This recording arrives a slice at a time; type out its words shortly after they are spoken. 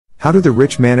How do the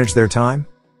rich manage their time?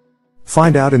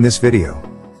 Find out in this video.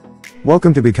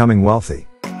 Welcome to Becoming Wealthy,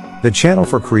 the channel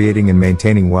for creating and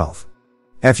maintaining wealth.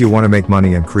 If you want to make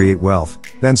money and create wealth,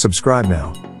 then subscribe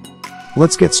now.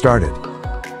 Let's get started.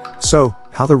 So,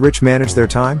 how the rich manage their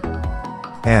time?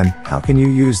 And how can you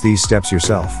use these steps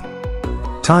yourself?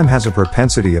 Time has a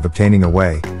propensity of obtaining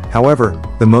away. However,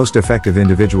 the most effective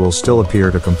individuals still appear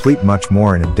to complete much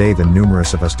more in a day than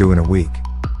numerous of us do in a week.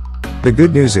 The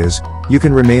good news is, you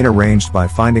can remain arranged by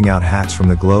finding out hacks from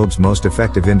the globe's most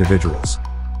effective individuals.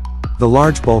 The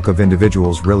large bulk of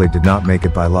individuals really did not make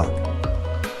it by luck.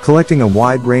 Collecting a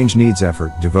wide range needs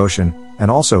effort, devotion,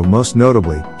 and also, most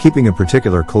notably, keeping a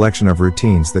particular collection of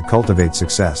routines that cultivate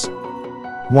success.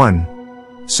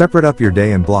 1. Separate up your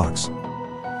day in blocks.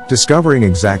 Discovering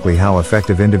exactly how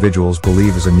effective individuals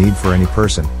believe is a need for any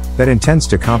person that intends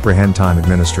to comprehend time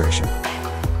administration.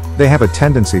 They have a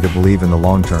tendency to believe in the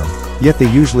long term, yet they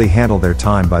usually handle their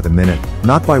time by the minute,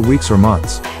 not by weeks or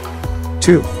months.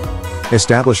 2.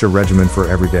 Establish a regimen for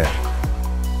every day.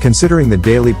 Considering the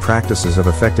daily practices of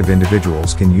effective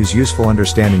individuals can use useful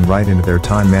understanding right into their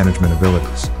time management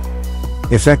abilities.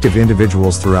 Effective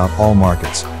individuals throughout all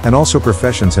markets, and also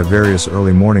professions have various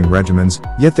early morning regimens,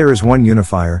 yet there is one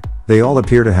unifier: they all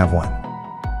appear to have one.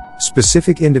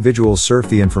 Specific individuals surf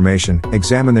the information,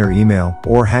 examine their email,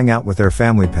 or hang out with their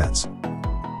family pets.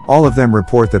 All of them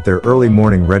report that their early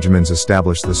morning regimens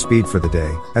establish the speed for the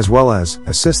day, as well as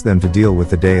assist them to deal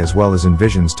with the day as well as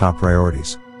envisions top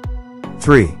priorities.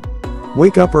 3.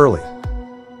 Wake up early.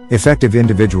 Effective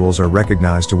individuals are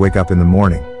recognized to wake up in the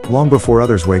morning, long before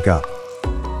others wake up.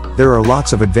 There are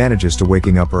lots of advantages to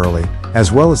waking up early,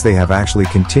 as well as they have actually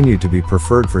continued to be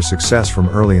preferred for success from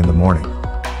early in the morning.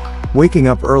 Waking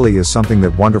up early is something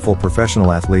that wonderful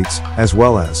professional athletes, as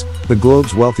well as the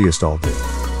globe's wealthiest all do.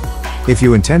 If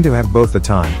you intend to have both the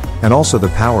time, and also the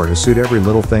power to suit every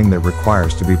little thing that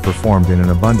requires to be performed in an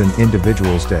abundant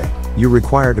individual's day, you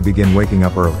require to begin waking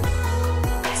up early.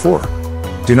 4.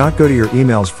 Do not go to your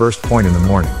emails first point in the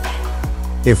morning.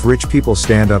 If rich people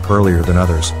stand up earlier than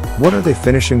others, what are they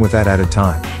finishing with that added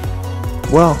time?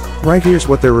 Well, right here's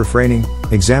what they're refraining: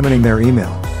 examining their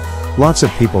email. Lots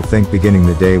of people think beginning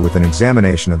the day with an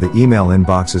examination of the email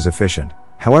inbox is efficient.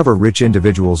 However, rich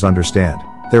individuals understand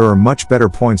there are much better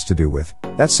points to do with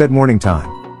that said morning time.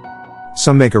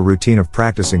 Some make a routine of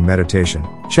practicing meditation,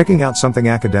 checking out something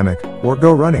academic, or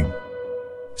go running.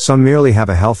 Some merely have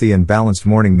a healthy and balanced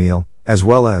morning meal, as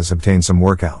well as obtain some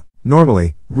workout.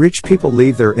 Normally, rich people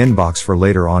leave their inbox for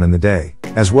later on in the day,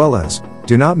 as well as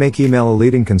do not make email a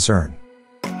leading concern.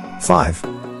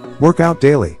 5. Work out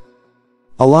daily.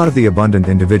 A lot of the abundant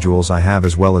individuals I have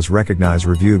as well as recognize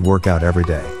reviewed workout every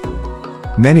day.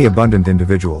 Many abundant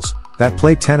individuals that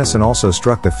play tennis and also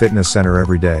struck the fitness center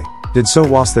every day did so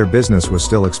whilst their business was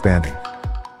still expanding.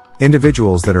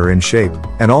 Individuals that are in shape,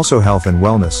 and also health and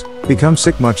wellness, become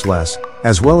sick much less,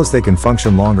 as well as they can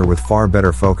function longer with far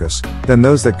better focus than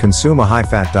those that consume a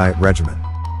high-fat diet regimen.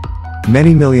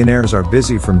 Many millionaires are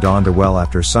busy from dawn to well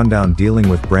after sundown dealing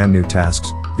with brand new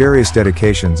tasks, various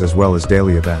dedications as well as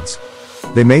daily events.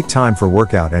 They make time for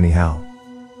workout anyhow.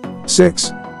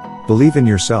 6. Believe in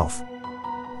yourself.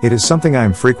 It is something I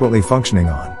am frequently functioning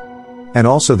on. And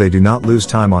also they do not lose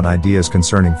time on ideas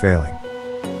concerning failing.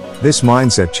 This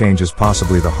mindset change is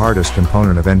possibly the hardest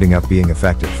component of ending up being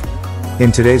effective.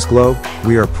 In today's globe,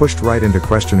 we are pushed right into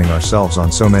questioning ourselves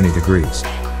on so many degrees.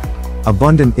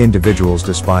 Abundant individuals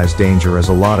despise danger as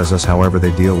a lot as us, however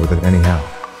they deal with it anyhow.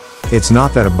 It's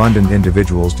not that abundant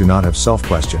individuals do not have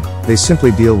self-question, they simply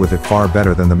deal with it far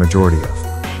better than the majority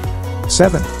of.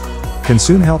 7.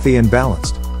 Consume healthy and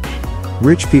balanced.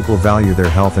 Rich people value their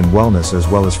health and wellness as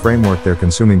well as framework their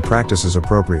consuming practices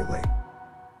appropriately.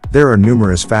 There are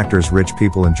numerous factors rich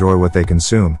people enjoy what they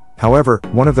consume. However,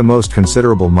 one of the most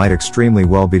considerable might extremely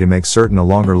well be to make certain a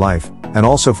longer life, and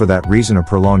also for that reason a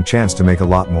prolonged chance to make a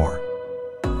lot more.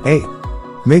 8.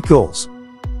 Make goals.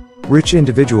 Rich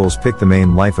individuals pick the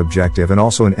main life objective and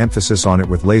also an emphasis on it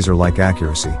with laser-like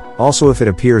accuracy, also if it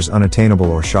appears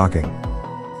unattainable or shocking.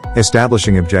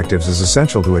 Establishing objectives is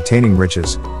essential to attaining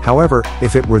riches. However,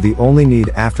 if it were the only need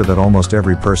after that, almost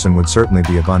every person would certainly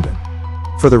be abundant.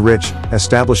 For the rich,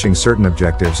 establishing certain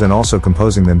objectives and also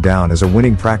composing them down is a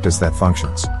winning practice that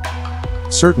functions.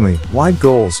 Certainly, wide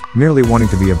goals, merely wanting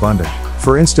to be abundant,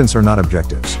 for instance, are not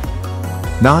objectives.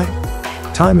 9.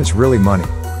 Time is really money.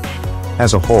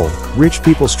 As a whole, rich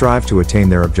people strive to attain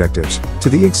their objectives, to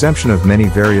the exemption of many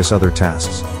various other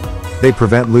tasks. They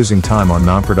prevent losing time on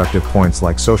non-productive points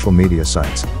like social media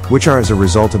sites, which are as a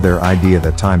result of their idea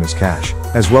that time is cash,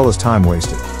 as well as time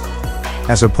wasted.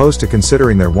 As opposed to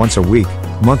considering their once a week,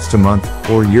 month to month,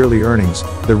 or yearly earnings,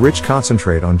 the rich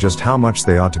concentrate on just how much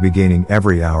they ought to be gaining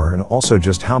every hour and also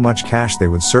just how much cash they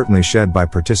would certainly shed by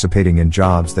participating in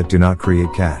jobs that do not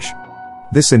create cash.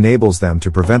 This enables them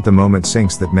to prevent the moment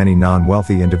sinks that many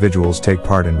non-wealthy individuals take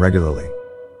part in regularly.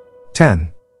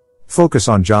 10. Focus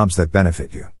on jobs that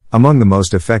benefit you. Among the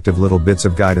most effective little bits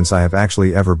of guidance I have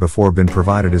actually ever before been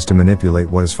provided is to manipulate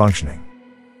what is functioning.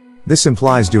 This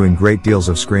implies doing great deals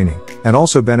of screening, and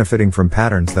also benefiting from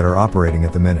patterns that are operating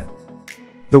at the minute.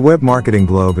 The web marketing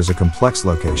globe is a complex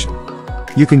location.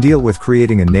 You can deal with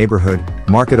creating a neighborhood,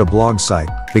 market a blog site,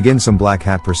 begin some black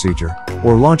hat procedure,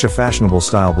 or launch a fashionable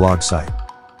style blog site.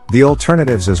 The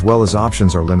alternatives as well as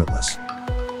options are limitless.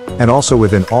 And also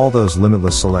within all those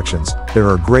limitless selections, there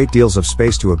are great deals of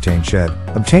space to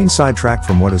obtain sidetracked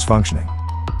from what is functioning.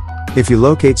 If you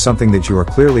locate something that you are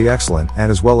clearly excellent at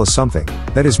as well as something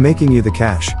that is making you the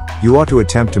cash, you ought to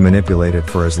attempt to manipulate it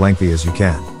for as lengthy as you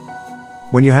can.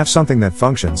 When you have something that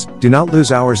functions, do not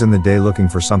lose hours in the day looking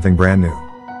for something brand new.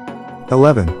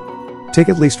 11. Take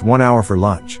at least 1 hour for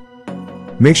lunch.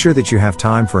 Make sure that you have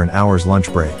time for an hour's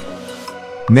lunch break.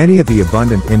 Many of the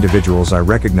abundant individuals I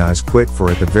recognize quit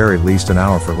for at the very least an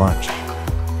hour for lunch.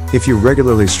 If you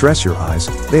regularly stress your eyes,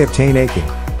 they obtain aching,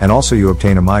 and also you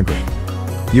obtain a migraine.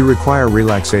 You require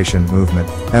relaxation, movement,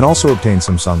 and also obtain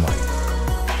some sunlight.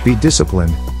 Be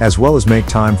disciplined, as well as make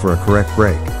time for a correct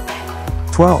break.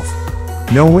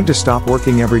 12. Know when to stop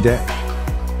working every day.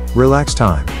 Relax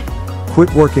time.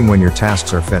 Quit working when your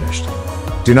tasks are finished.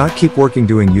 Do not keep working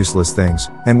doing useless things,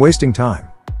 and wasting time.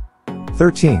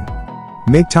 13.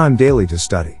 Make time daily to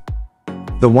study.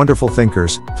 The wonderful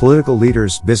thinkers, political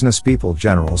leaders, business people,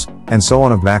 generals, and so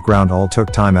on of background all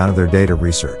took time out of their day to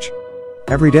research.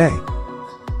 Every day.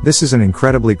 This is an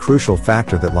incredibly crucial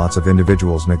factor that lots of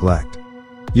individuals neglect.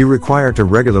 You require to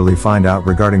regularly find out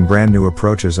regarding brand new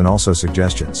approaches and also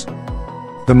suggestions.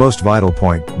 The most vital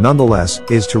point, nonetheless,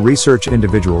 is to research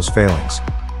individuals' failings.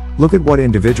 Look at what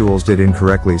individuals did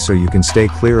incorrectly so you can stay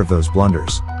clear of those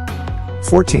blunders.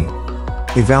 14.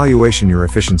 Evaluation your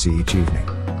efficiency each evening.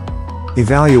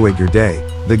 Evaluate your day,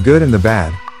 the good and the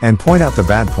bad, and point out the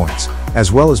bad points,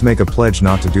 as well as make a pledge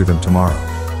not to do them tomorrow.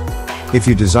 If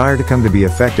you desire to come to be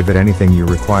effective at anything, you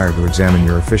require to examine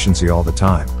your efficiency all the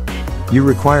time. You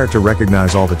require to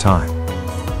recognize all the time.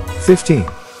 15.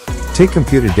 Take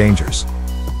computed dangers.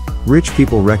 Rich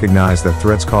people recognize that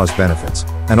threats cause benefits,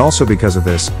 and also because of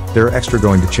this, they're extra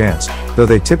going to chance, though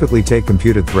they typically take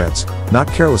computed threats, not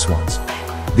careless ones.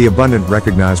 The abundant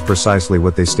recognize precisely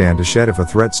what they stand to shed if a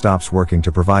threat stops working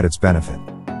to provide its benefit.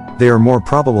 They are more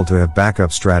probable to have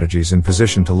backup strategies in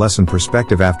position to lessen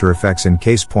prospective after effects in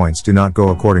case points do not go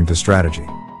according to strategy.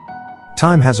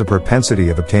 Time has a propensity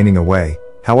of obtaining away,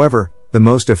 however, the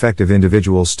most effective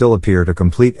individuals still appear to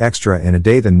complete extra in a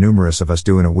day than numerous of us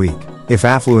do in a week. If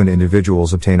affluent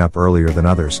individuals obtain up earlier than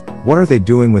others, what are they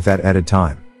doing with that added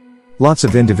time? Lots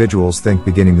of individuals think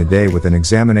beginning the day with an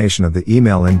examination of the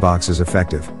email inbox is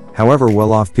effective. However,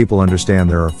 well-off people understand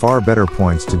there are far better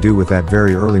points to do with that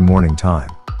very early morning time.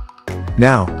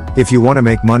 Now, if you want to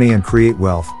make money and create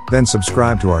wealth, then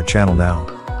subscribe to our channel now.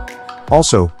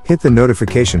 Also, hit the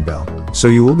notification bell, so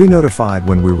you will be notified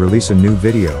when we release a new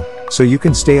video, so you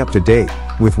can stay up to date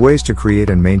with ways to create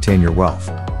and maintain your wealth.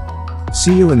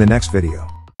 See you in the next video.